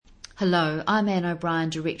Hello, I'm Anne O'Brien,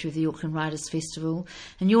 Director of the Auckland Writers' Festival,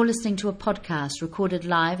 and you're listening to a podcast recorded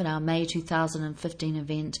live at our May 2015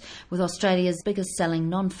 event with Australia's biggest selling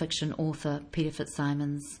non-fiction author, Peter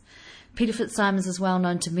Fitzsimons. Peter Fitzsimons is well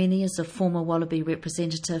known to many as a former Wallaby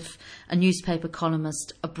representative, a newspaper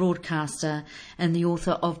columnist, a broadcaster, and the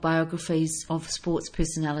author of biographies of sports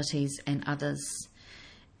personalities and others.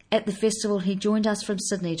 At the festival, he joined us from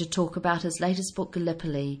Sydney to talk about his latest book,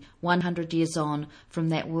 Gallipoli, 100 years on from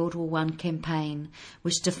that World War I campaign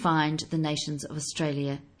which defined the nations of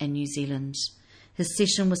Australia and New Zealand. His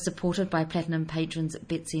session was supported by Platinum patrons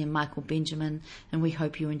Betsy and Michael Benjamin, and we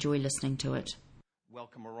hope you enjoy listening to it.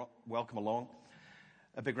 Welcome along.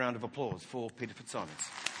 A big round of applause for Peter Fitzsimons.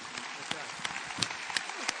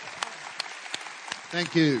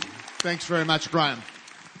 Thank you. Thanks very much, Graham.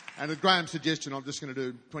 And at Graham's suggestion, I'm just going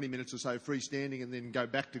to do 20 minutes or so freestanding and then go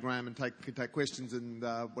back to Graham and take questions and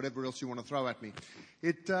whatever else you want to throw at me.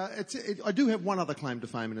 I do have one other claim to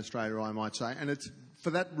fame in Australia, I might say, and it's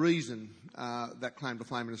for that reason, that claim to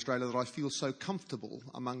fame in Australia, that I feel so comfortable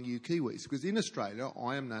among you Kiwis. Because in Australia,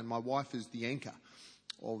 I am known, my wife is the anchor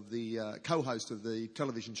of the co-host of the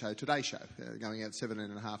television show Today Show, going out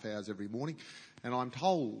 17.5 hours every morning. And I'm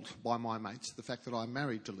told by my mates the fact that I'm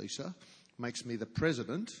married to Lisa makes me the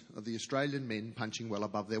president of the Australian men punching well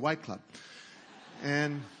above their weight club.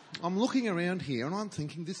 And I'm looking around here and I'm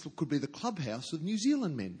thinking this could be the clubhouse of New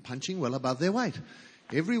Zealand men punching well above their weight.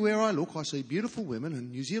 Everywhere I look, I see beautiful women and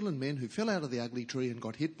New Zealand men who fell out of the ugly tree and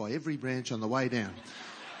got hit by every branch on the way down.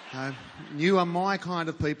 You are my kind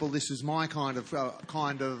of people. This is my kind of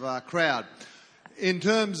crowd. In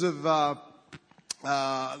terms of the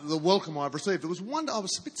welcome I've received, I was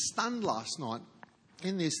a bit stunned last night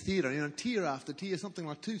in this theatre, tier after tier, something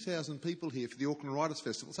like 2,000 people here for the Auckland Writers'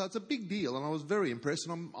 Festival. So it's a big deal, and I was very impressed,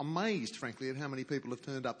 and I'm amazed, frankly, at how many people have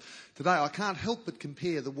turned up today. I can't help but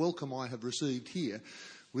compare the welcome I have received here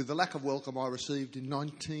with the lack of welcome I received in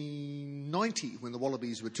 1990 when the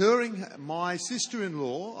Wallabies were touring. My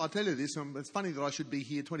sister-in-law, I'll tell you this, it's funny that I should be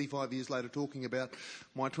here 25 years later talking about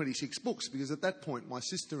my 26 books, because at that point my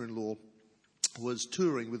sister-in-law was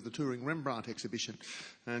touring with the touring Rembrandt exhibition,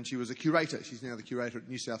 and she was a curator. She's now the curator at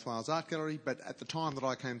New South Wales Art Gallery, but at the time that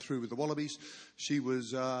I came through with the Wallabies, she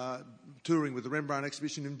was touring with the Rembrandt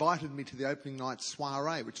exhibition, invited me to the opening night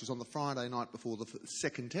soiree, which was on the Friday night before the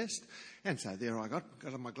second test. And so there I got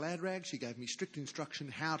on my glad rag. She gave me strict instruction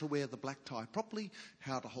how to wear the black tie properly,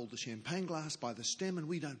 how to hold the champagne glass by the stem, and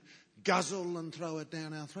we don't guzzle and throw it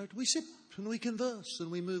down our throat. We sip and we converse and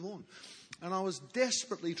we move on. And I was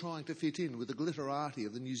desperately trying to fit in with the glitterati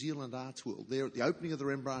of the New Zealand arts world there at the opening of the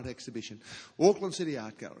Rembrandt exhibition, Auckland City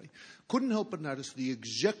Art Gallery. Couldn't help but notice the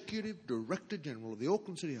Executive Director General of the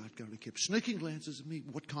Auckland City Art Gallery kept sneaking glances at me.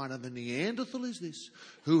 What kind of a Neanderthal is this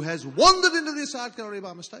who has wandered into this art gallery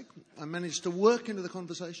by mistake? I managed to work into the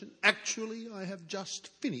conversation. Actually, I have just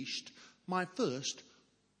finished my first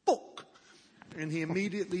book. And he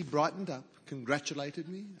immediately brightened up, congratulated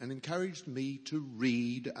me, and encouraged me to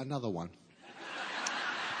read another one.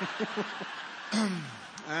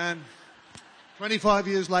 And 25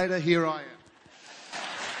 years later, here I am.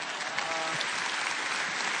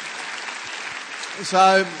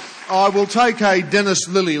 So I will take a Dennis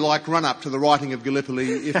Lilly-like run-up to the writing of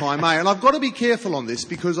Gallipoli, if I may. And I've got to be careful on this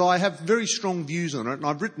because I have very strong views on it, and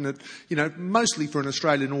I've written it, mostly for an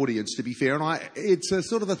Australian audience, to be fair. And it's a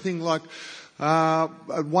sort of a thing like,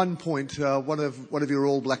 at one point, one of your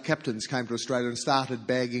All Black captains came to Australia and started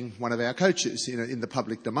bagging one of our coaches in the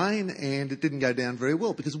public domain, and it didn't go down very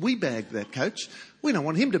well because we bagged that coach. We don't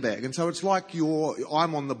want him to bag, and so it's like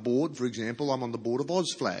I'm on the board, for example, I'm on the board of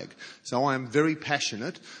Ozflag, so I am very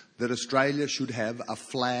passionate that Australia should have a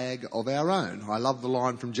flag of our own. I love the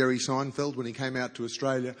line from Jerry Seinfeld when he came out to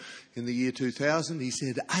Australia in the year 2000. He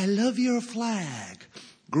said, "I love your flag,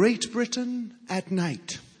 Great Britain at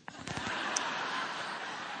night."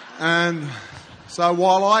 And so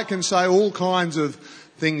while I can say all kinds of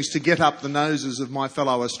things to get up the noses of my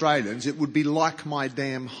fellow Australians, it would be like my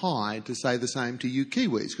damn high to say the same to you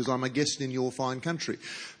Kiwis, because I'm a guest in your fine country.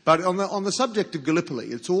 But on the subject of Gallipoli,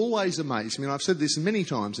 it's always amazed me, and I've said this many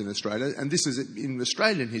times in Australia, and this is in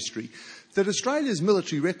Australian history, that Australia's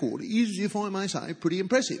military record is, if I may say, pretty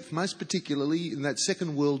impressive, most particularly in that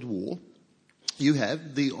Second World War. You have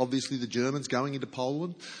obviously the Germans going into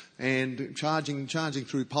Poland and charging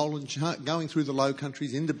through Poland, going through the Low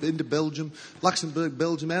Countries, into Belgium, Luxembourg,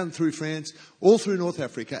 Belgium, out and through France, all through North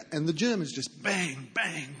Africa, and the Germans just bang,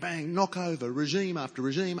 bang, bang, knock over regime after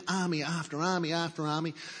regime, army after army after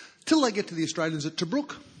army, till they get to the Australians at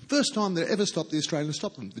Tobruk. First time they ever stopped, the Australians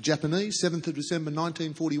stopped them. The Japanese, 7th of December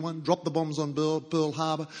 1941, dropped the bombs on Pearl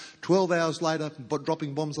Harbor. 12 hours later,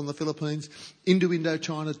 dropping bombs on the Philippines, into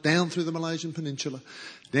Indochina, down through the Malaysian Peninsula,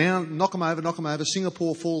 down, knock them over.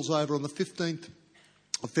 Singapore falls over on the 15th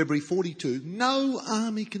of February 42. No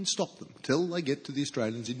army can stop them till they get to the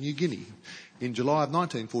Australians in New Guinea in July of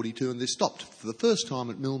 1942, and they're stopped for the first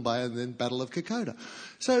time at Milne Bay and then Battle of Kokoda.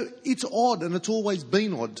 So it's odd, and it's always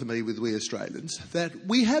been odd to me with we Australians, that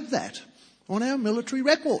we have that on our military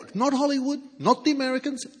record. Not Hollywood, not the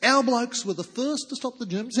Americans. Our blokes were the first to stop the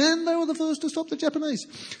Germans, and they were the first to stop the Japanese.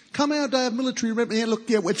 Come our day of military record, yeah, look,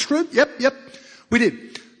 yeah, it's true, yep, we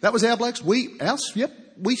did. That was our blokes, yep.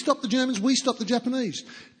 We stopped the Germans, we stopped the Japanese.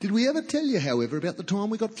 Did we ever tell you, however, about the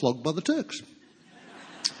time we got flogged by the Turks?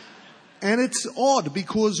 And it's odd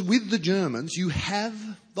because with the Germans you have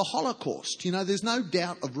the Holocaust. You know, there's no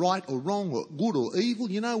doubt of right or wrong or good or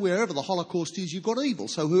evil. You know, wherever the Holocaust is, you've got evil.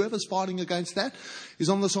 So whoever's fighting against that is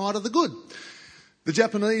on the side of the good. The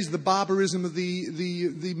Japanese, the barbarism of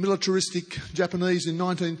the militaristic Japanese in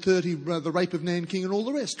 1930, the rape of Nanking and all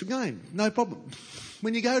the rest, again, no problem.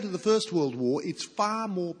 When you go to the First World War, it's far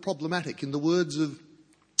more problematic. In the words of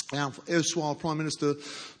our erstwhile Prime Minister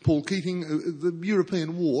Paul Keating, the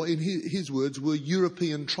European war, in his words, were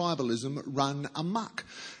European tribalism run amok.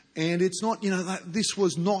 And it's not, this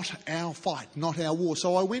was not our fight, not our war.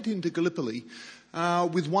 So I went into Gallipoli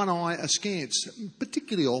with one eye askance,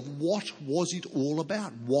 particularly of what was it all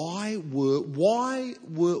about? Why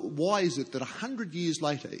is it that 100 years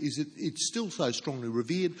later it's still so strongly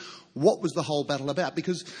revered? What was the whole battle about?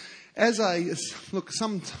 Because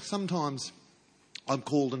sometimes I'm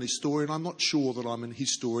called an historian. I'm not sure that I'm an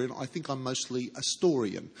historian. I think I'm mostly a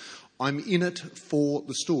storian. I'm in it for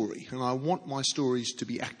the story, and I want my stories to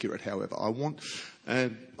be accurate, however.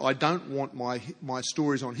 I don't want my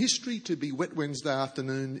stories on history to be wet Wednesday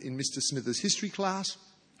afternoon in Mr. Smithers' history class.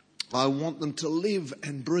 I want them to live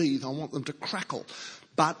and breathe. I want them to crackle.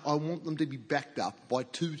 But I want them to be backed up by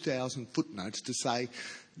 2,000 footnotes to say,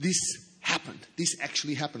 this happened. This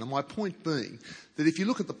actually happened. And my point being that if you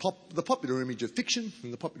look at the popular image of fiction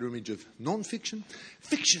and the popular image of non-fiction,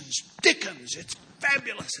 fiction's Dickens. It's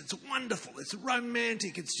fabulous. It's wonderful. It's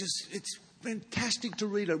romantic. It's fantastic to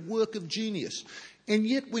read, a work of genius. And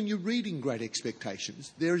yet when you're reading Great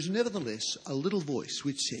Expectations, there is nevertheless a little voice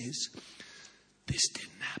which says, this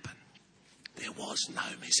didn't happen. There was no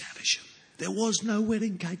Miss Havisham. There was no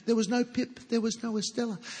wedding cake. There was no Pip. There was no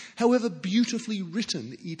Estella. However beautifully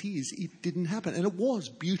written it is, it didn't happen. And it was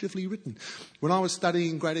beautifully written. When I was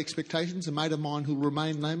studying Great Expectations, a mate of mine who will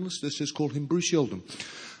remain nameless, let's just call him Bruce Yeldon,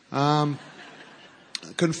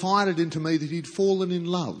 confided into me that he'd fallen in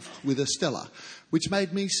love with Estella, which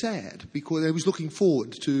made me sad because I was looking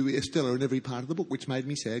forward to Estella in every part of the book, which made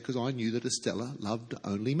me sad because I knew that Estella loved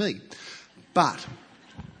only me. But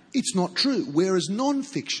it's not true. Whereas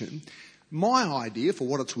non-fiction, my idea, for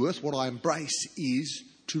what it's worth, what I embrace is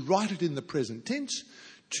to write it in the present tense,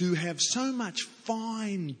 to have so much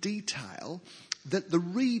fine detail that the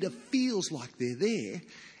reader feels like they're there.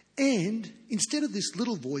 And instead of this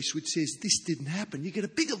little voice which says, this didn't happen, you get a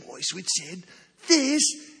bigger voice which said, this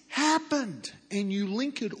happened. And you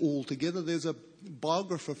link it all together. There's a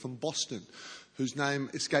biographer from Boston whose name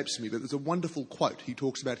escapes me, but there's a wonderful quote. He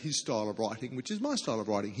talks about his style of writing, which is my style of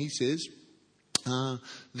writing. He says,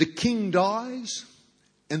 the king dies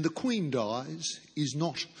and the queen dies is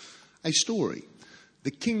not a story.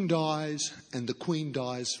 The king dies and the queen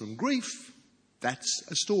dies from grief. That's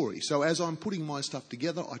a story. So as I'm putting my stuff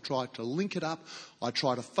together, I try to link it up. I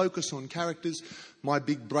try to focus on characters. My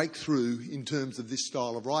big breakthrough in terms of this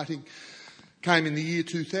style of writing came in the year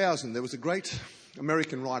 2000. There was a great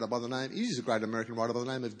American writer by the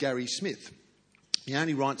name of Gary Smith. He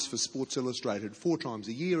only writes for Sports Illustrated 4 times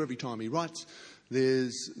a year. Every time he writes,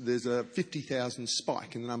 there's a 50,000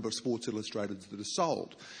 spike in the number of Sports Illustrateds that are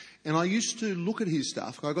sold. And I used to look at his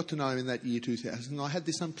stuff. I got to know him in that year 2000, and I had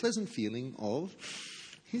this unpleasant feeling of,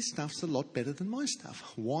 his stuff's a lot better than my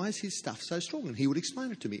stuff. Why is his stuff so strong? And he would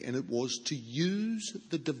explain it to me. And it was to use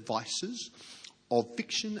the devices of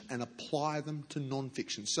fiction and apply them to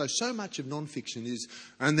non-fiction. So much of non-fiction is,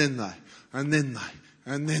 and then they, and then they,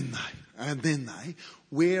 and then they, and then they.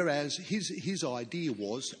 Whereas his idea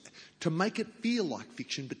was to make it feel like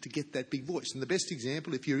fiction, but to get that big voice. And the best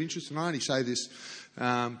example, if you're interested, and I only say this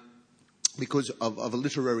because of a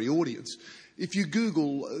literary audience, if you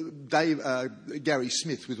Google Gary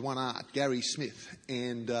Smith with one art, Gary Smith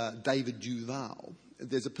and David Duval,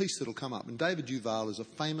 there's a piece that'll come up. And David Duval is a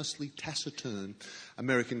famously taciturn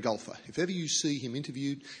American golfer. If ever you see him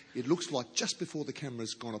interviewed, it looks like just before the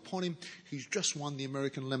camera's gone upon him, he's just won the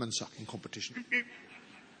American lemon sucking competition.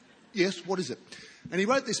 Yes, what is it? And he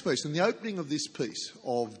wrote this piece, and the opening of this piece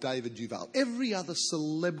of David Duval, every other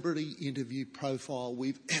celebrity interview profile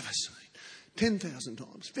we've ever seen, 10,000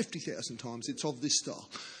 times, 50,000 times, it's of this style.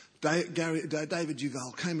 David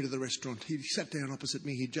Duval came into the restaurant. He sat down opposite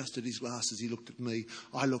me. He adjusted his glasses. He looked at me.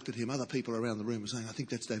 I looked at him. Other people around the room were saying, I think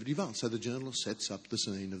that's David Duval. So the journalist sets up the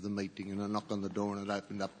scene of the meeting, and a knock on the door, and it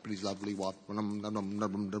opened up, and his lovely wife.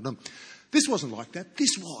 This wasn't like that.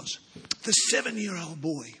 This was the 7-year-old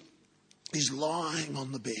boy is lying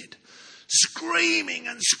on the bed, screaming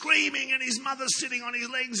and screaming, and his mother's sitting on his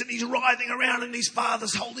legs, and he's writhing around, and his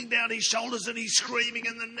father's holding down his shoulders, and he's screaming,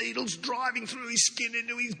 and the needle's driving through his skin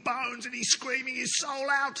into his bones, and he's screaming his soul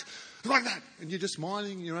out like that. And you're just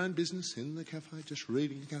minding your own business in the cafe, just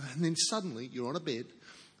reading, and then suddenly you're on a bed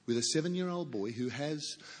with a 7-year-old boy who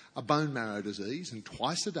has a bone marrow disease, and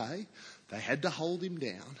twice a day they had to hold him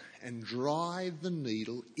down and drive the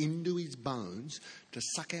needle into his bones to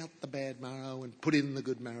suck out the bad marrow and put in the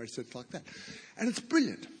good marrow, so it's like that. And it's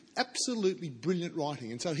brilliant, absolutely brilliant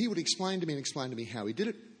writing. And so he would explain to me how he did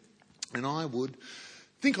it, and I would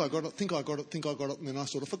think I got it, and then I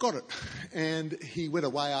sort of forgot it. And he went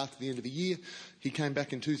away after the end of the year. He came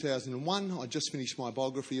back in 2001. I just finished my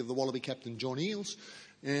biography of the Wallaby captain John Eales.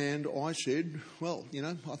 And I said, well,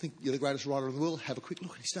 I think you're the greatest writer in the world. Have a quick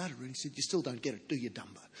look. And he started reading. He said, you still don't get it, do you,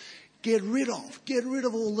 Dumbo? Get rid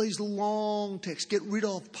of all these long texts. Get rid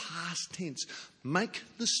of past tense. Make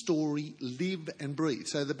the story live and breathe.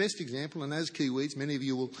 So the best example, and as Kiwis, many of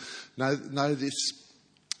you will know this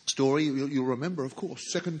story. You'll remember, of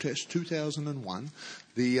course, second test, 2001.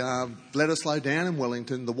 Let us slow down in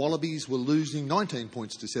Wellington. The Wallabies were losing 19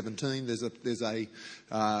 points to 17. There's a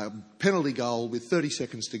penalty goal with 30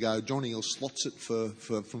 seconds to go. John Eales slots it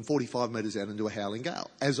from 45 metres out into a howling gale.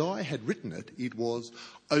 As I had written it, it was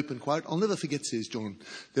open quote. I'll never forget, says John.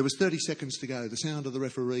 There was 30 seconds to go. The sound of the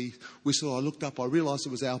referee whistle. I looked up. I realised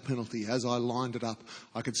it was our penalty. As I lined it up,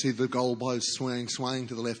 I could see the goal post swaying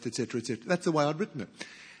to the left, etc., etc. That's the way I'd written it.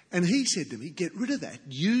 And he said to me, get rid of that,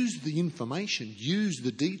 use the information, use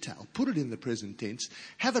the detail, put it in the present tense,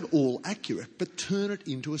 have it all accurate, but turn it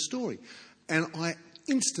into a story. And I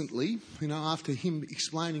instantly, after him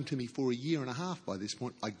explaining to me for a year and a half by this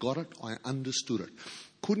point, I got it, I understood it.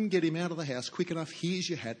 Couldn't get him out of the house quick enough. Here's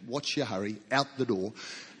your hat, what's your hurry, out the door.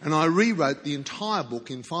 And I rewrote the entire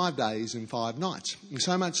book in 5 days and 5 nights. And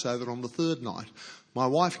so much so that on the third night, my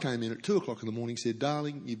wife came in at 2 o'clock in the morning and said,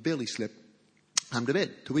 darling, you barely slept. Come to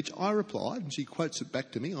bed. To which I replied, and she quotes it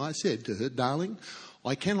back to me, I said to her, darling,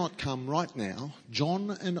 I cannot come right now.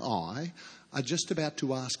 John and I are just about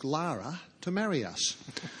to ask Lara to marry us.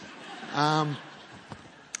 And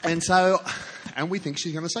we think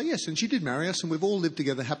she's going to say yes. And she did marry us, and we've all lived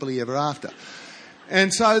together happily ever after.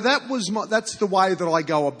 And so that's the way that I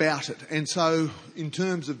go about it. And so in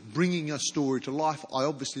terms of bringing a story to life, I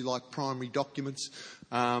obviously like primary documents.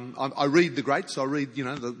 I read the greats. I read,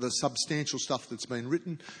 the substantial stuff that's been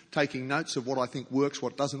written, taking notes of what I think works,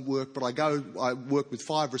 what doesn't work. But I work with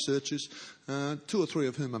 5 researchers, 2 or 3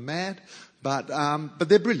 of whom are mad, but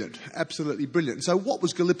they're brilliant, absolutely brilliant. So what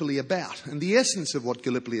was Gallipoli about? And the essence of what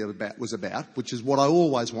Gallipoli was about, which is what I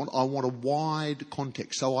always want, I want a wide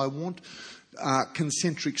context. So I want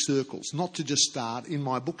concentric circles, not to just start in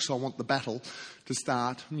my books. I want the battle to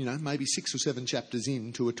start, maybe 6 or 7 chapters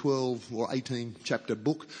into a 12 or 18 chapter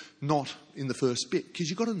book, not in the first bit, because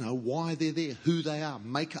you've got to know why they're there, who they are,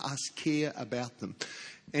 make us care about them.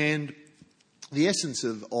 And the essence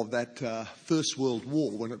of that First World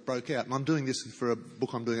War when it broke out, and I'm doing this for a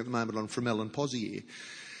book I'm doing at the moment on Fromelles and Pozier.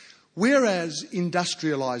 Whereas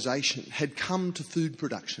industrialisation had come to food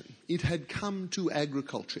production, it had come to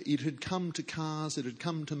agriculture, it had come to cars, it had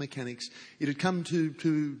come to mechanics, it had come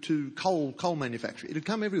to coal manufacture, it had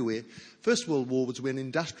come everywhere. First World War was when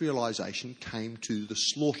industrialisation came to the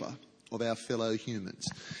slaughter of our fellow humans.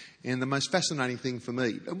 And the most fascinating thing for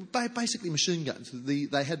me, basically machine guns.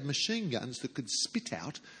 They had machine guns that could spit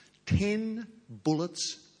out 10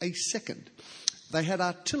 bullets a second. They had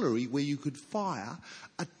artillery where you could fire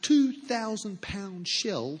a 2,000-pound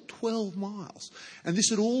shell 12 miles. And this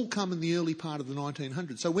had all come in the early part of the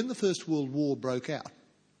 1900s. So when the First World War broke out,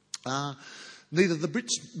 neither the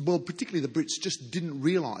Brits, well, particularly the Brits, just didn't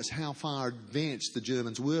realise how far advanced the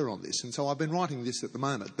Germans were on this. And so I've been writing this at the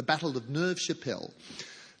moment. The Battle of Neuve-Chapelle.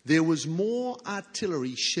 There was more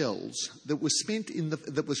artillery shells that was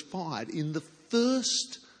fired in the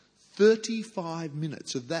first 35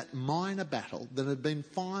 minutes of that minor battle that had been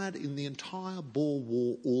fired in the entire Boer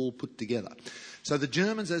War all put together. So the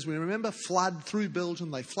Germans, as we remember, flood through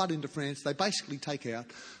Belgium, they flood into France, they basically take out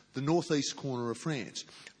the northeast corner of France.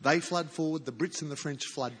 They flood forward, the Brits and the French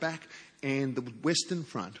flood back, and the Western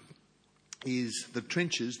Front is the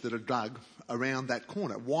trenches that are dug around that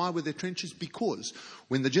corner. Why were there trenches? Because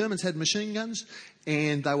when the Germans had machine guns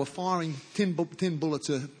and they were firing 10 bullets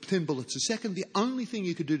a second, the only thing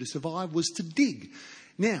you could do to survive was to dig.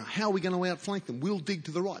 Now, how are we going to outflank them? We'll dig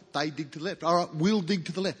to the right, they dig to the left. All right, we'll dig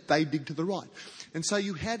to the left, they dig to the right. And so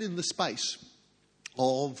you had, in the space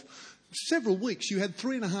of several weeks, you had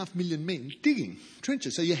 3.5 million men digging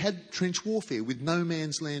trenches. So you had trench warfare with no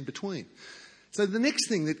man's land between. So the next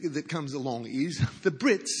thing that comes along is the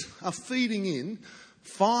Brits are feeding in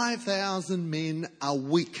 5,000 men a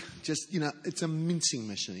week. Just, it's a mincing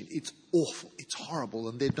machine. It's awful. It's horrible,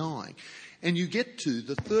 and they're dying. And you get to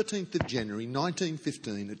the 13th of January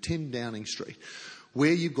 1915 at 10 Downing Street,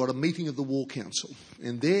 where you've got a meeting of the War Council.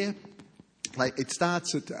 And there, it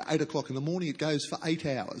starts at 8 o'clock in the morning. It goes for 8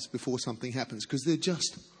 hours before something happens, because they're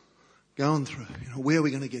just going through, where are we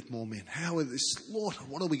going to get more men? How are this slaughter?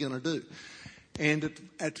 What are we going to do? And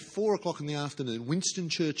at 4 o'clock in the afternoon, Winston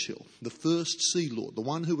Churchill, the first Sea Lord, the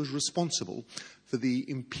one who was responsible for the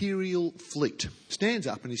Imperial Fleet, stands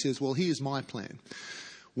up and he says, well, here's my plan.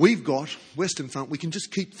 We've got Western Front, we can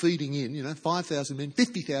just keep feeding in, 5,000 men,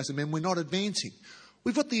 50,000 men, we're not advancing.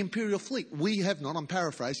 We've got the Imperial Fleet. We have not, I'm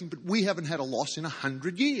paraphrasing, but we haven't had a loss in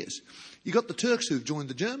 100 years. You've got the Turks who've joined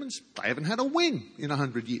the Germans, they haven't had a win in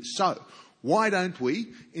 100 years. So why don't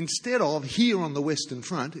we, instead of here on the Western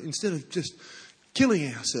Front, instead of just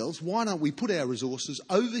killing ourselves, why don't we put our resources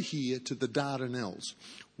over here to the Dardanelles?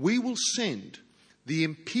 We will send the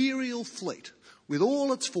Imperial Fleet with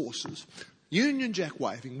all its forces, Union Jack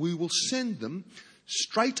waving, we will send them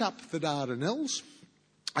straight up the Dardanelles.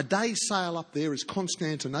 A day's sail up there is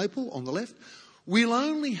Constantinople on the left. We'll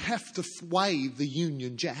only have to wave the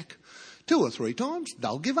Union Jack 2 or 3 times.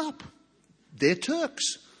 They'll give up. They're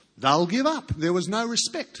Turks. They'll give up. There was no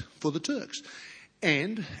respect for the Turks.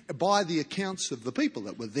 And by the accounts of the people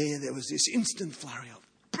that were there was this instant flurry of,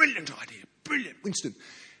 brilliant idea, brilliant, Winston.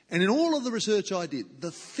 And in all of the research I did,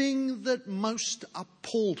 the thing that most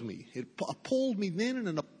appalled me, it appalled me then and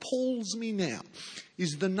it appalls me now,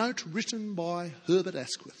 is the note written by Herbert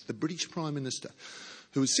Asquith, the British Prime Minister,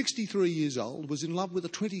 who was 63 years old, was in love with a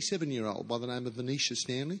 27-year-old by the name of Venetia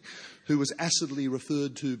Stanley, who was acidly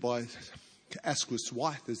referred to by Asquith's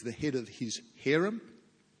wife as the head of his harem.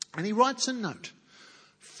 And he writes a note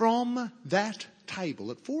from that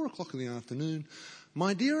table at 4 o'clock in the afternoon.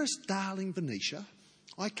 My dearest darling Venetia,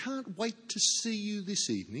 I can't wait to see you this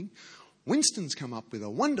evening. Winston's come up with a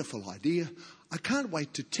wonderful idea. I can't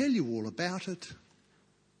wait to tell you all about it,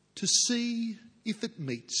 to see if it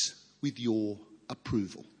meets with your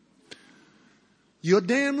approval. You're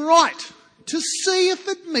damn right. To see if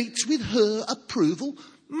it meets with her approval,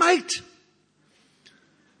 mate.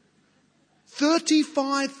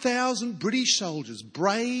 35,000 British soldiers,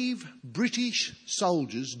 brave British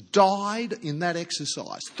soldiers, died in that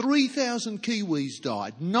exercise. 3,000 Kiwis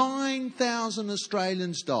died. 9,000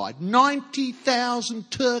 Australians died.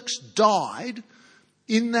 90,000 Turks died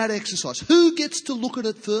in that exercise. Who gets to look at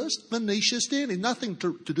it first? Venetia Stanley. Nothing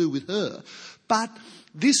to do with her. But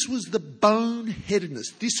this was the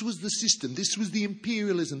boneheadedness. This was the system. This was the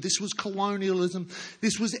imperialism. This was colonialism.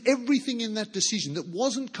 This was everything in that decision that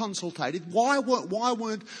wasn't consultative. Why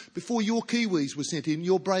weren't, before your Kiwis were sent in,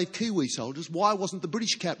 your brave Kiwi soldiers, why wasn't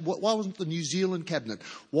the why wasn't the New Zealand cabinet?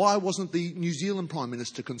 Why wasn't the New Zealand Prime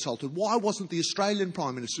Minister consulted? Why wasn't the Australian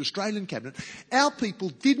Prime Minister, Australian cabinet? Our people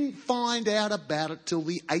didn't find out about it till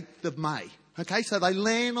the 8th of May. Okay, so they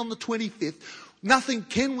land on the 25th. Nothing,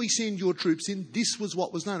 can we send your troops in? This was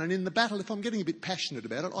what was done. And in the battle, if I'm getting a bit passionate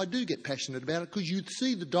about it, I do get passionate about it because you'd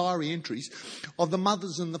see the diary entries of the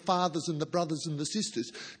mothers and the fathers and the brothers and the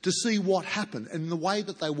sisters to see what happened and the way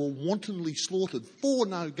that they were wantonly slaughtered for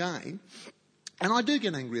no gain. And I do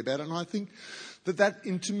get angry about it, and I think that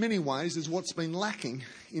in too many ways is what's been lacking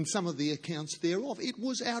in some of the accounts thereof. It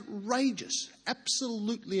was outrageous,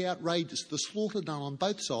 absolutely outrageous, the slaughter done on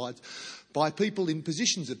both sides by people in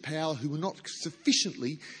positions of power who were not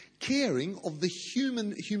sufficiently caring of the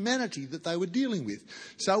humanity that they were dealing with.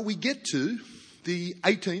 So we get to the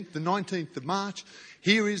 18th, the 19th of March.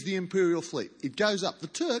 Here is the Imperial Fleet. It goes up. The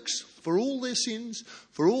Turks, for all their sins,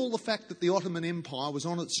 for all the fact that the Ottoman Empire was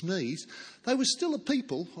on its knees, they were still a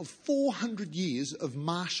people of 400 years of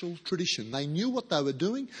martial tradition. They knew what they were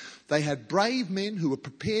doing. They had brave men who were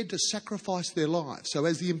prepared to sacrifice their lives. So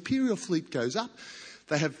as the Imperial Fleet goes up,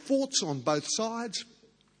 they have forts on both sides.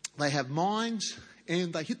 They have mines,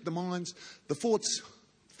 and they hit the mines. The forts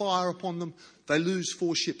fire upon them. They lose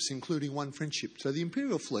 4 ships, including 1 French ship. So the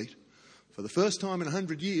Imperial Fleet, for the first time in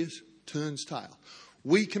 100 years, turns tail.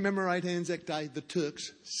 We commemorate Anzac Day. The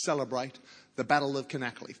Turks celebrate the Battle of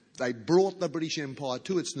Conakry. They brought the British Empire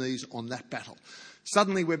to its knees on that battle.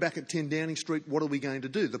 Suddenly we're back at 10 Downing Street. What are we going to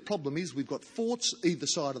do? The problem is we've got forts either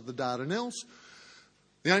side of the Dardanelles.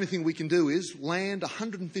 The only thing we can do is land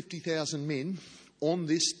 150,000 men on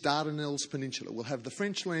this Dardanelles Peninsula. We'll have the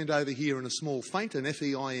French land over here in a small feint, an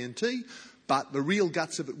FEINT, but the real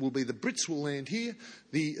guts of it will be the Brits will land here,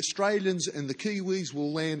 the Australians and the Kiwis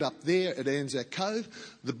will land up there at Anzac Cove,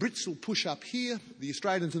 the Brits will push up here, the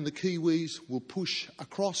Australians and the Kiwis will push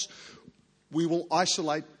across. We will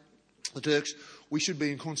isolate the Turks. We should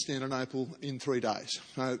be in Constantinople in 3 days.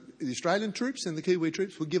 So the Australian troops and the Kiwi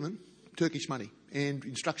troops were given Turkish money and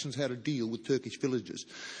instructions how to deal with Turkish villages.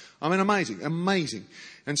 I mean, amazing, amazing.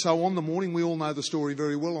 And so on the morning, we all know the story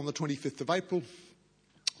very well, on the 25th of April,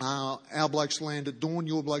 our blokes land at dawn,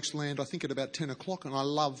 your blokes land, I think, at about 10 o'clock, and I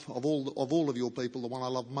love, of all of your people, the one I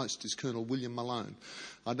love most is Colonel William Malone.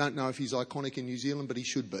 I don't know if he's iconic in New Zealand, but he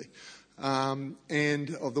should be.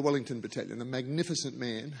 And of the Wellington Battalion, a magnificent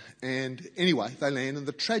man. And anyway, they land, and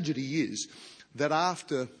the tragedy is that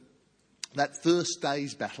after that first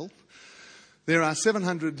day's battle, there are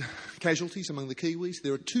 700 casualties among the Kiwis.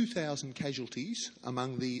 There are 2,000 casualties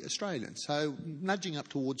among the Australians. So nudging up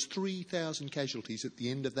towards 3,000 casualties at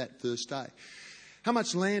the end of that first day. How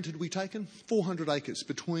much land had we taken? 400 acres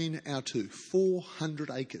between our two.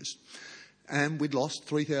 400 acres. And we'd lost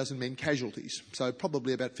 3,000 men casualties. So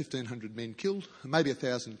probably about 1,500 men killed, maybe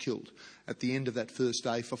 1,000 killed at the end of that first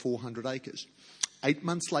day for 400 acres. 8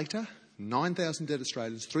 months later, 9,000 dead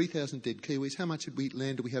Australians, 3,000 dead Kiwis. How much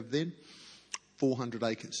land did we have then? 400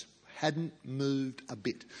 acres. Hadn't moved a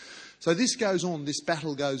bit. So this goes on, this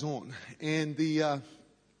battle goes on. And the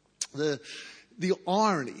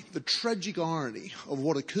irony, the tragic irony of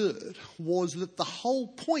what occurred was that the whole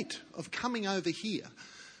point of coming over here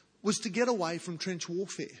was to get away from trench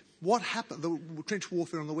warfare. What happened? The trench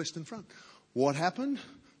warfare on the Western Front. What happened?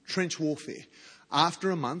 Trench warfare.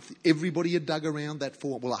 After a month, everybody had dug around that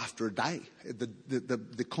fort. Well, after a day,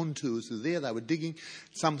 the contours are there. They were digging.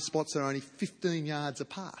 Some spots are only 15 yards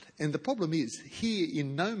apart. And the problem is, here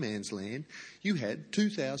in no man's land, you had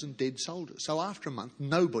 2,000 dead soldiers. So after a month,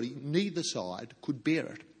 nobody, neither side, could bear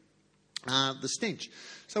it. The stench.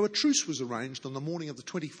 So a truce was arranged on the morning of the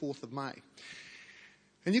 24th of May.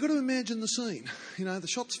 And you've got to imagine the scene. You know, the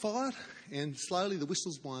shots fired, and slowly the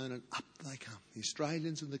whistle's blown, and up they come. The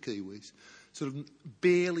Australians and the Kiwis, sort of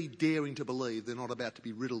barely daring to believe they're not about to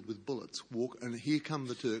be riddled with bullets. And here come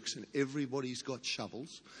the Turks, and everybody's got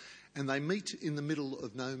shovels, and they meet in the middle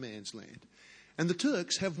of no man's land. And the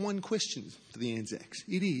Turks have one question for the Anzacs.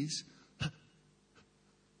 It is,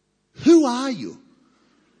 who are you?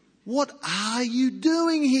 What are you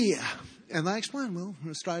doing here? And they explain, well,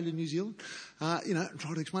 Australia, New Zealand, try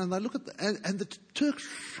to explain. And they look at and the Turks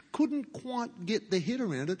couldn't quite get their head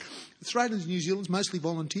around it. Australians and New Zealanders, mostly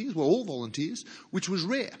volunteers, well, all volunteers, which was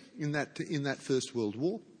rare in that First World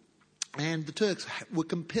War. And the Turks were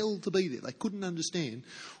compelled to be there. They couldn't understand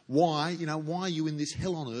why are you in this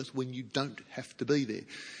hell on earth when you don't have to be there.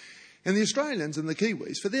 And the Australians and the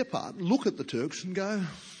Kiwis, for their part, look at the Turks and go,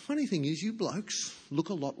 funny thing is, you blokes look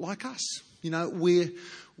a lot like us. You know,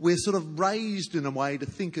 we're sort of raised in a way to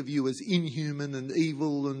think of you as inhuman and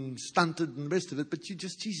evil and stunted and the rest of it, but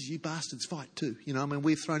Jesus, you bastards fight too. You know, I mean,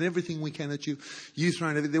 we've thrown everything we can at you. You've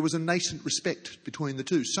thrown everything. There was a nascent respect between the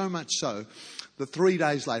two, so much so that 3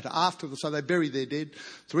 days later, so they bury their dead.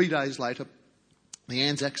 3 days later, the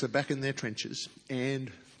Anzacs are back in their trenches,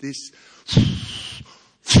 and this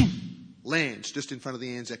lands just in front of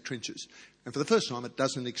the Anzac trenches. And for the first time, it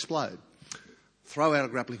doesn't explode. Throw out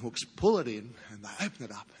grappling hooks, pull it in, and they open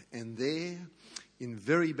it up. And there, in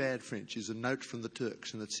very bad French, is a note from the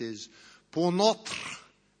Turks, and it says, "Pour notre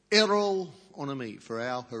héros ennemi," for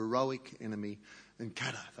our heroic enemy. And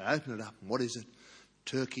Qatar, they open it up, and what is it?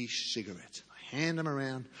 Turkish cigarettes. They hand them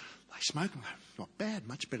around, they smoke them. Not bad,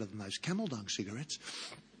 much better than those camel dung cigarettes.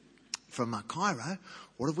 From Cairo,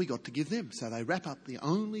 what have we got to give them? So they wrap up the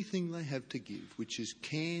only thing they have to give, which is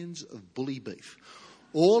cans of bully beef.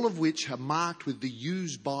 All of which are marked with the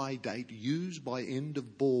use-by date, used by end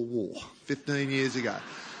of Boer War, 15 years ago.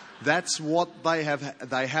 That's what they have.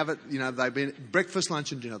 They have it, they've been breakfast,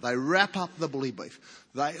 lunch and dinner. They wrap up the bully beef.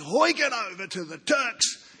 They hoik it over to the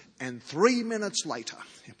Turks, and 3 minutes later,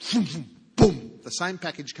 boom, the same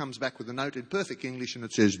package comes back with a note in perfect English, and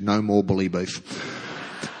it says, "No more bully beef."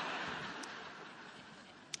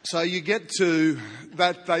 So you get to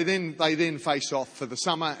that, they then face off for the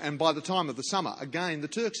summer, and by the time of the summer, again, the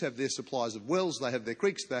Turks have their supplies of wells, they have their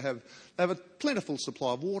creeks, they have a plentiful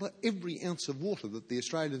supply of water. Every ounce of water that the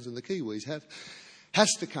Australians and the Kiwis have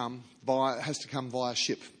has to come via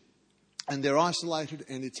ship. And they're isolated,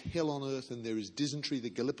 and it's hell on earth, and there is dysentery, the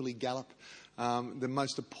Gallipoli Gallop, the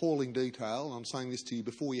most appalling detail. I'm saying this to you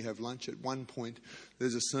before you have lunch. At one point,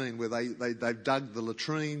 there's a scene where they've dug the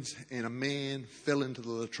latrines, and a man fell into the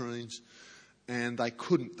latrines, and they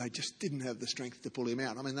just didn't have the strength to pull him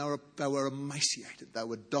out. I mean, they were emaciated, they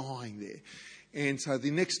were dying there. And so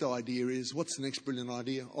the next idea is, what's the next brilliant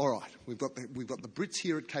idea? All right, we've got the Brits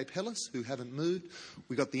here at Cape Helles who haven't moved.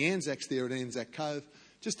 We've got the Anzacs there at Anzac Cove.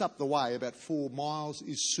 Just up the way, about 4 miles,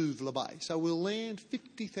 is Suvla Bay. So we'll land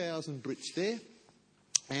 50,000 Brits there.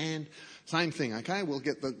 And same thing, okay? We'll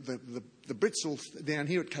get the Brits down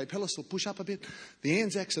here at Cape Helles will push up a bit. The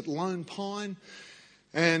Anzacs at Lone Pine.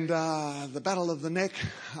 And the Battle of the Neck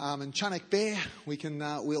and Chunuk Bair,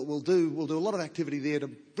 we'll do a lot of activity there to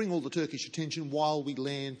bring all the Turkish attention while we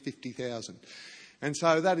land 50,000. And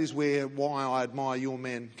so that is why I admire your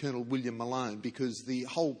man, Colonel William Malone, because the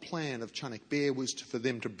whole plan of Chunuk Bair was for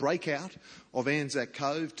them to break out of Anzac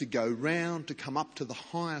Cove, to go round, to come up to the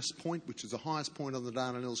highest point, which is the highest point on the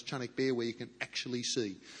Dardanelles, Chunuk Bair, where you can actually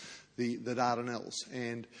see the Dardanelles.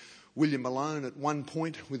 And William Malone, at one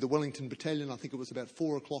point with the Wellington Battalion, I think it was about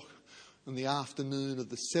 4 o'clock in the afternoon of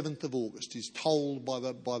the 7th of August, is told by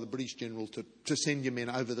the British general to send your men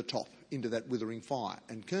over the top into that withering fire.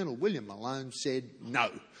 And Colonel William Malone said,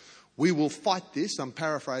 no, we will fight this. I'm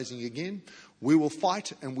paraphrasing again. We will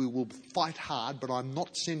fight, and we will fight hard, but I'm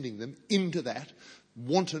not sending them into that.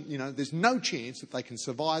 There's no chance that they can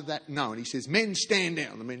survive that. No. And he says, men, stand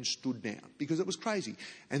down. The men stood down because it was crazy.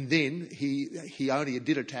 And then he only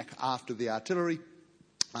did attack after the artillery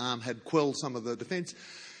had quelled some of the defence.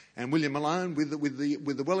 And William Malone, with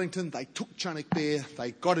the Wellington, they took Chunuk Bair,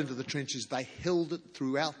 they got into the trenches, they held it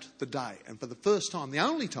throughout the day. And for the first time, the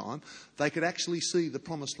only time, they could actually see the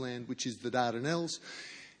promised land, which is the Dardanelles.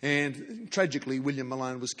 And tragically, William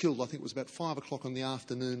Malone was killed, I think it was about 5 o'clock on the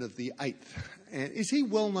afternoon of the 8th. And is he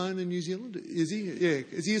well known in New Zealand? Is he? Yeah.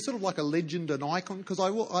 Is he sort of like a legend, an icon? Because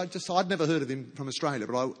I'd never heard of him from Australia,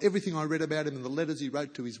 but everything I read about him and the letters he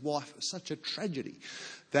wrote to his wife, such a tragedy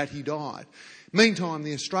that he died. Meantime,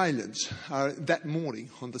 the Australians are that morning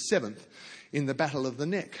on the 7th in the Battle of the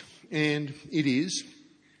Neck. And it is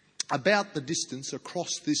about the distance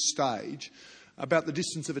across this stage, about the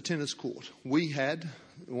distance of a tennis court. We had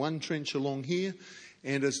one trench along here,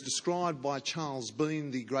 and as described by Charles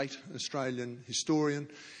Bean, the great Australian historian,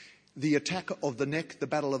 the attack of the Neck, the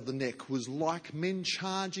Battle of the Neck, was like men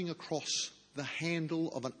charging across the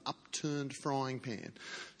handle of an upturned frying pan.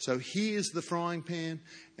 So here's the frying pan,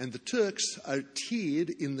 and the Turks are tiered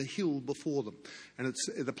in the hill before them. And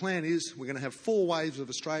the plan is we're going to have 4 waves of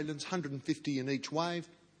Australians, 150 in each wave,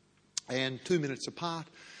 and 2 minutes apart.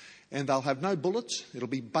 And they'll have no bullets. It'll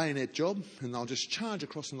be bayonet job, and they'll just charge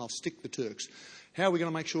across and they'll stick the Turks. How are we going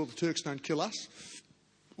to make sure the Turks don't kill us?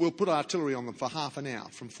 We'll put artillery on them for half an hour,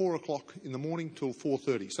 from 4 o'clock in the morning till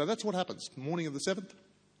 4:30. So that's what happens. Morning of the 7th.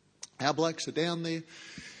 Our blokes are down there,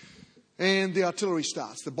 and the artillery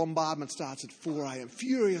starts. The bombardment starts at 4 a.m.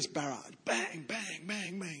 Furious barrage. Bang, bang,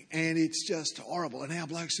 bang, bang. And it's just horrible. And our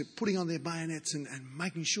blokes are putting on their bayonets and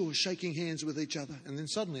making sure, shaking hands with each other. And then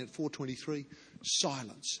suddenly at 4:23,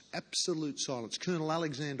 silence. Absolute silence. Colonel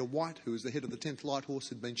Alexander White, who was the head of the 10th Light Horse,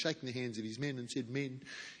 had been shaking the hands of his men and said, men,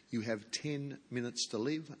 you have 10 minutes to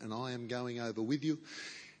live, and I am going over with you.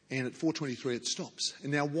 And at 4:23 it stops.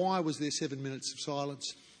 And now why was there 7 minutes of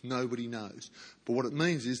silence? Nobody knows. But what it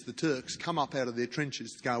means is the Turks come up out of their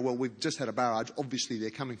trenches, go, well, we've just had a barrage, obviously they're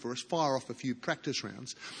coming for us, fire off a few practice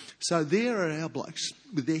rounds. So there are our blokes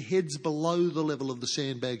with their heads below the level of the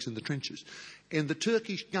sandbags in the trenches. And the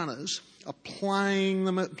Turkish gunners are playing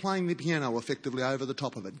the piano effectively over the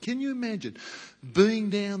top of it. Can you imagine being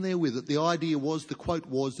down there with it? The idea was, the quote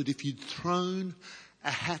was, that if you'd thrown a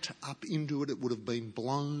hat up into it, it would have been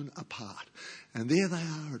blown apart. And there they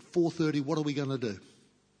are at 4:30. What are we going to do?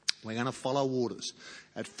 We're going to follow orders.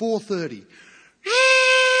 At 4:30,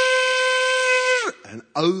 and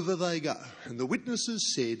over they go. And the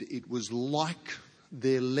witnesses said it was like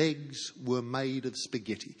their legs were made of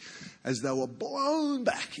spaghetti, as they were blown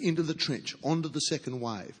back into the trench, onto the second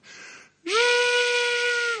wave.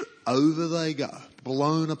 Over they go,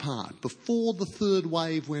 blown apart. Before the third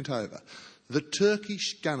wave went over, the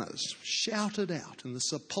Turkish gunners shouted out in the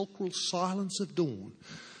sepulchral silence of dawn,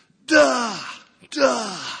 "Da!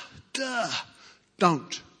 Da! Da!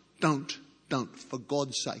 Don't, for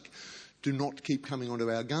God's sake, do not keep coming onto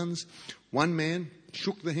our guns." One man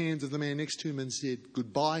shook the hands of the man next to him and said,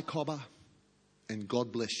 "Goodbye, Cobber, and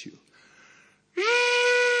God bless you."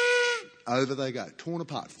 Over they go, torn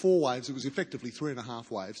apart. 4 waves, it was effectively 3.5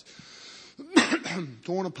 waves.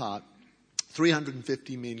 Torn apart,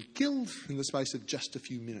 350 men killed in the space of just a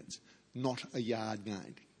few minutes. not a yard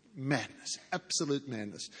gained. Madness, absolute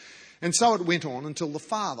madness. And so it went on until the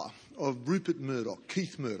father of Rupert Murdoch,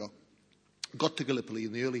 Keith Murdoch, got to Gallipoli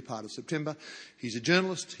in the early part of September. He's a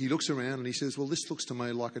journalist. He looks around and he says, well, this looks to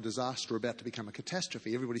me like a disaster about to become a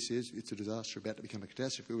catastrophe. Everybody says it's a disaster about to become a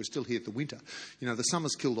catastrophe. We're still here for winter. The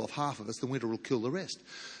summer's killed off half of us. The winter will kill the rest.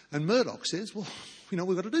 And Murdoch says, well,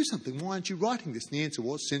 we've got to do something. Why aren't you writing this? And the answer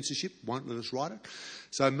was censorship won't let us write it.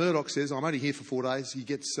 So Murdoch says, I'm only here for 4 days. He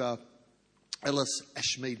gets Ellis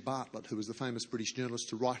Ashmead Bartlett, who was the famous British journalist,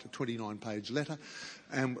 to write a 29-page letter.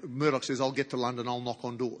 And Murdoch says, I'll get to London, I'll knock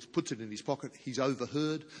on doors. Puts it in his pocket. He's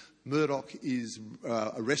overheard. Murdoch is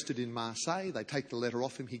arrested in Marseille. They take the letter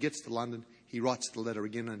off him. He gets to London. He writes the letter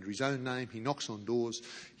again under his own name. He knocks on doors.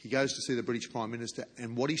 He goes to see the British Prime Minister.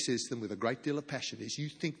 And what he says to them with a great deal of passion is, you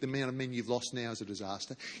think the amount of men you've lost now is a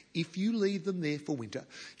disaster. If you leave them there for winter,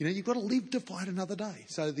 you've got to live to fight another day.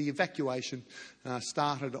 So the evacuation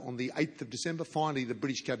started on the 8th of December. Finally, the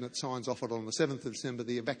British Cabinet signs off it on the 7th of December.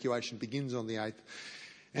 The evacuation begins on the 8th.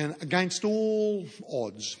 And against all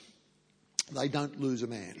odds, they don't lose a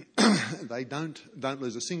man. They don't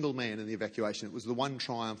lose a single man in the evacuation. It was the one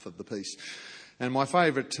triumph of the peace. And my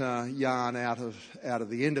favourite yarn out of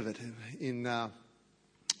the end of it,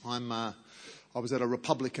 I was at a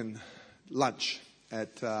Republican lunch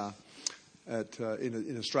in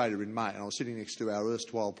Australia in May, and I was sitting next to our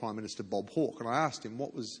erstwhile Prime Minister Bob Hawke, and I asked him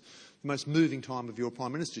what was the most moving time of your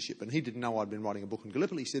prime ministership, and he didn't know I'd been writing a book on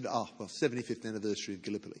Gallipoli. He said, 75th anniversary of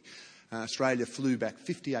Gallipoli. Australia flew back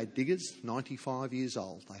 58 diggers, 95 years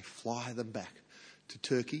old. They fly them back to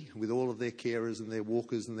Turkey with all of their carers and their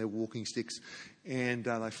walkers and their walking sticks, and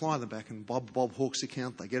they fly them back. And Bob Hawke's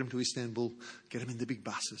account, they get them to Istanbul, get them in the big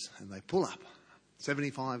buses, and they pull up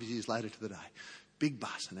 75 years later to the day. Big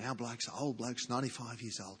bus, and our blokes, old blokes, 95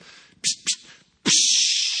 years old. Psst, psst,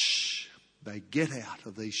 psst. They get out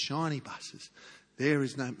of these shiny buses. There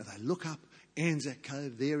is no... They look up, Anzac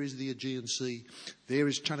Cove, there is the Aegean Sea. There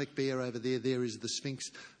is Chunuk Bair over there. There is the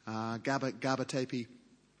Sphinx, Gaba Tepe.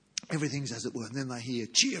 Everything's as it were. And then they hear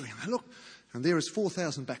cheering. They look, and there is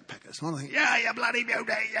 4,000 backpackers. And I think, yeah, you bloody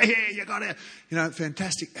beauty, you're here, you got it.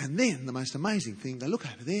 Fantastic. And then the most amazing thing, they look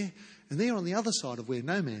over there, and there on the other side of where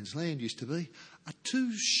no man's land used to be are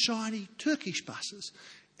two shiny Turkish buses.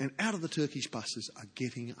 And out of the Turkish buses are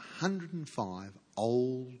getting 105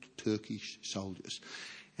 old Turkish soldiers.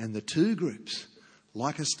 And the two groups,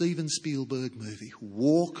 like a Steven Spielberg movie,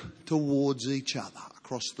 walk towards each other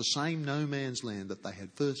across the same no man's land that they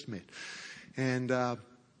had first met. And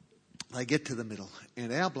they get to the middle,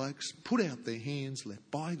 and our blokes put out their hands, let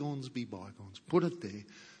bygones be bygones, put it there.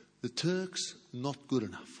 The Turks, not good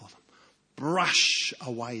enough for them. Brush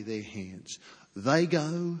away their hands. They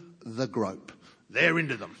go the grope. They're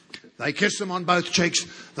into them. They kiss them on both cheeks.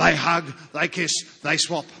 They hug. They kiss. They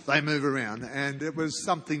swap. They move around. And it was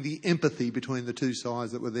something, the empathy between the two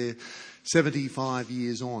sides that were there 75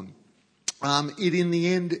 years on. In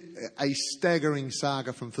the end, a staggering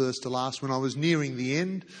saga from first to last. When I was nearing the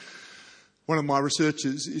end, one of my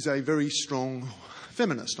researchers is a very strong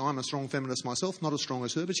feminist. I'm a strong feminist myself, not as strong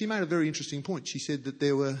as her, but she made a very interesting point. She said that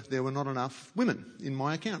there were not enough women in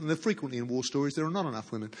my account, and they're frequently in war stories, there are not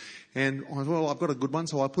enough women. And I thought, well, I've got a good one,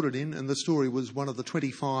 so I put it in, and the story was one of the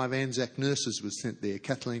 25 Anzac nurses was sent there,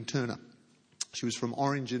 Kathleen Turner. She was from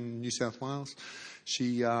Orange in New South Wales.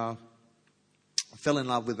 She fell in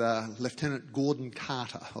love with Lieutenant Gordon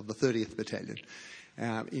Carter of the 30th Battalion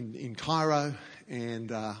in Cairo,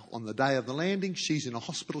 and on the day of the landing, she's in a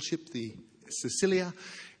hospital ship, the Sicilia,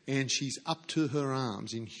 and she's up to her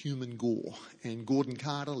arms in human gore. And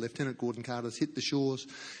Lieutenant Gordon Carter's hit the shores,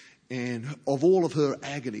 and of all of her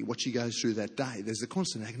agony, what she goes through that day, there's the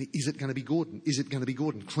constant agony, is it going to be Gordon? Is it going to be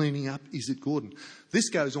Gordon? Cleaning up, is it Gordon? This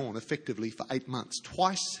goes on effectively for 8 months.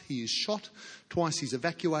 Twice he is shot, twice he's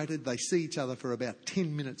evacuated, they see each other for about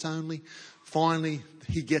 10 minutes only. Finally,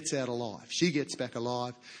 he gets out alive. She gets back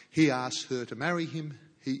alive. He asks her to marry him.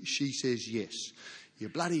 She says yes. You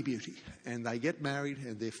bloody beauty. And they get married,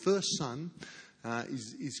 and their first son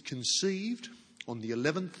is conceived on the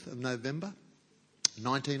 11th of November,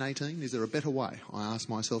 1918. Is there a better way, I ask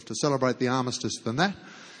myself, to celebrate the armistice than that?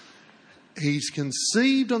 He's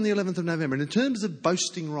conceived on the 11th of November. And in terms of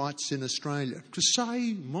boasting rights in Australia, to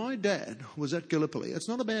say my dad was at Gallipoli, it's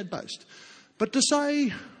not a bad boast. But to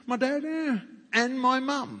say my dad and my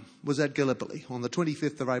mum was at Gallipoli on the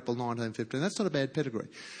 25th of April 1915, that's not a bad pedigree.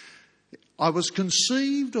 I was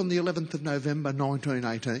conceived on the 11th of November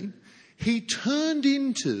 1918. He turned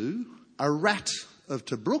into a rat of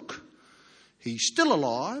Tobruk. He's still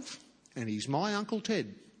alive, and he's my Uncle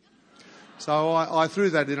Ted. So I threw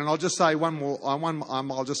that in, and I'll just say one more.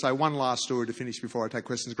 I'll just say one last story to finish before I take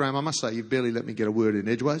questions. Graham, I must say you've barely let me get a word in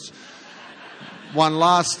edgeways. One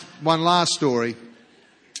last story.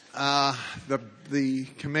 The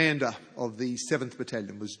commander of the 7th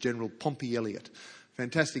Battalion was General Pompey Elliott.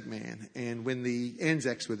 Fantastic man. And when the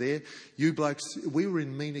Anzacs were there, you blokes, we were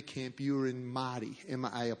in Mina camp, you were in Māori,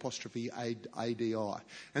 M-A-A-D-I.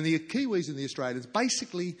 And the Kiwis and the Australians,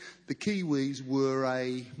 basically the Kiwis were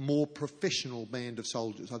a more professional band of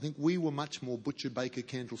soldiers. I think we were much more butcher, baker,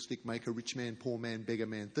 candlestick maker, rich man, poor man, beggar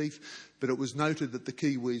man, thief. But it was noted that the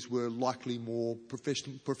Kiwis were likely more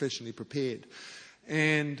professionally prepared.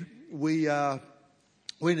 And we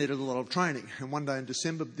needed a lot of training. And one day in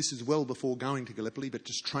December, this is well before going to Gallipoli, but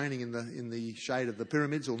just training in the shade of the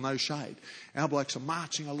pyramids, or no shade. Our blokes are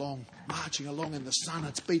marching along in the sun.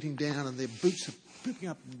 It's beating down, and their boots are picking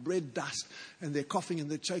up red dust, and they're coughing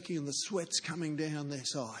and they're choking, and the sweat's coming down their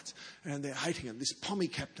sides, and they're hating it. This pommy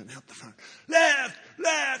captain out the front, left,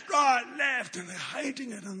 right, left, and they're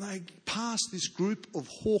hating it. And they pass this group of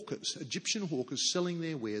hawkers, Egyptian hawkers, selling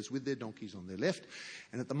their wares with their donkeys on their left.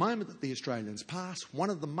 And at the moment that the Australians pass,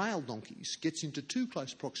 one of the male donkeys gets into too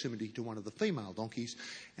close proximity to one of the female donkeys,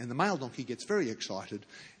 and the male donkey gets very excited,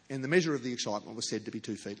 and the measure of the excitement was said to be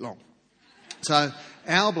 2 feet long. So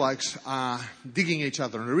our blokes are digging each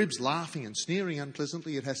other in the ribs, laughing and sneering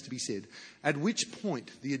unpleasantly, it has to be said, at which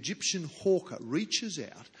point the Egyptian hawker reaches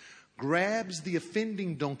out, grabs the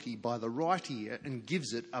offending donkey by the right ear and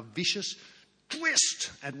gives it a vicious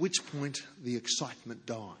twist, at which point the excitement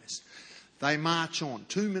dies. They march on.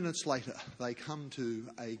 2 minutes later, they come to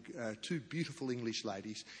two beautiful English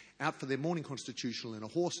ladies out for their morning constitutional in a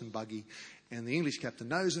horse and buggy, and the English captain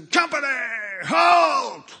knows them. Company,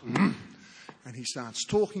 halt! And he starts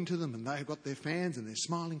talking to them, and they've got their fans, and they're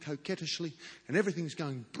smiling coquettishly, and everything's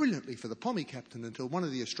going brilliantly for the pommy captain until one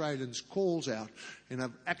of the Australians calls out, in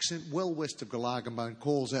an accent well west of Glargambone,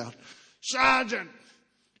 calls out, "Sergeant,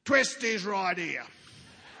 twist his right ear."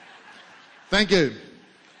 Thank you.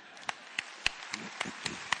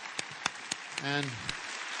 And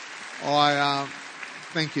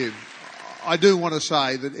thank you. I do want to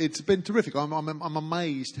say that it's been terrific. I'm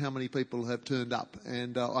amazed how many people have turned up,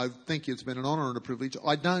 and I thank you. It's been an honour and a privilege.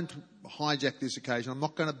 I don't hijack this occasion. I'm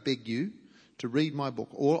not going to beg you to read my book.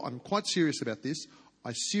 Or I'm quite serious about this.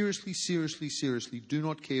 I seriously do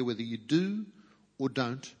not care whether you do or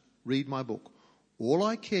don't read my book. All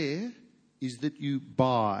I care is that you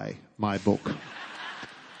buy my book.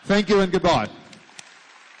 Thank you and goodbye.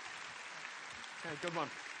 Okay, good one.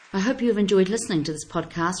 I hope you have enjoyed listening to this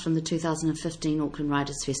podcast from the 2015 Auckland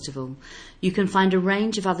Writers' Festival. You can find a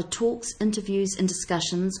range of other talks, interviews and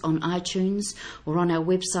discussions on iTunes or on our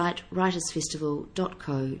website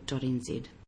writersfestival.co.nz.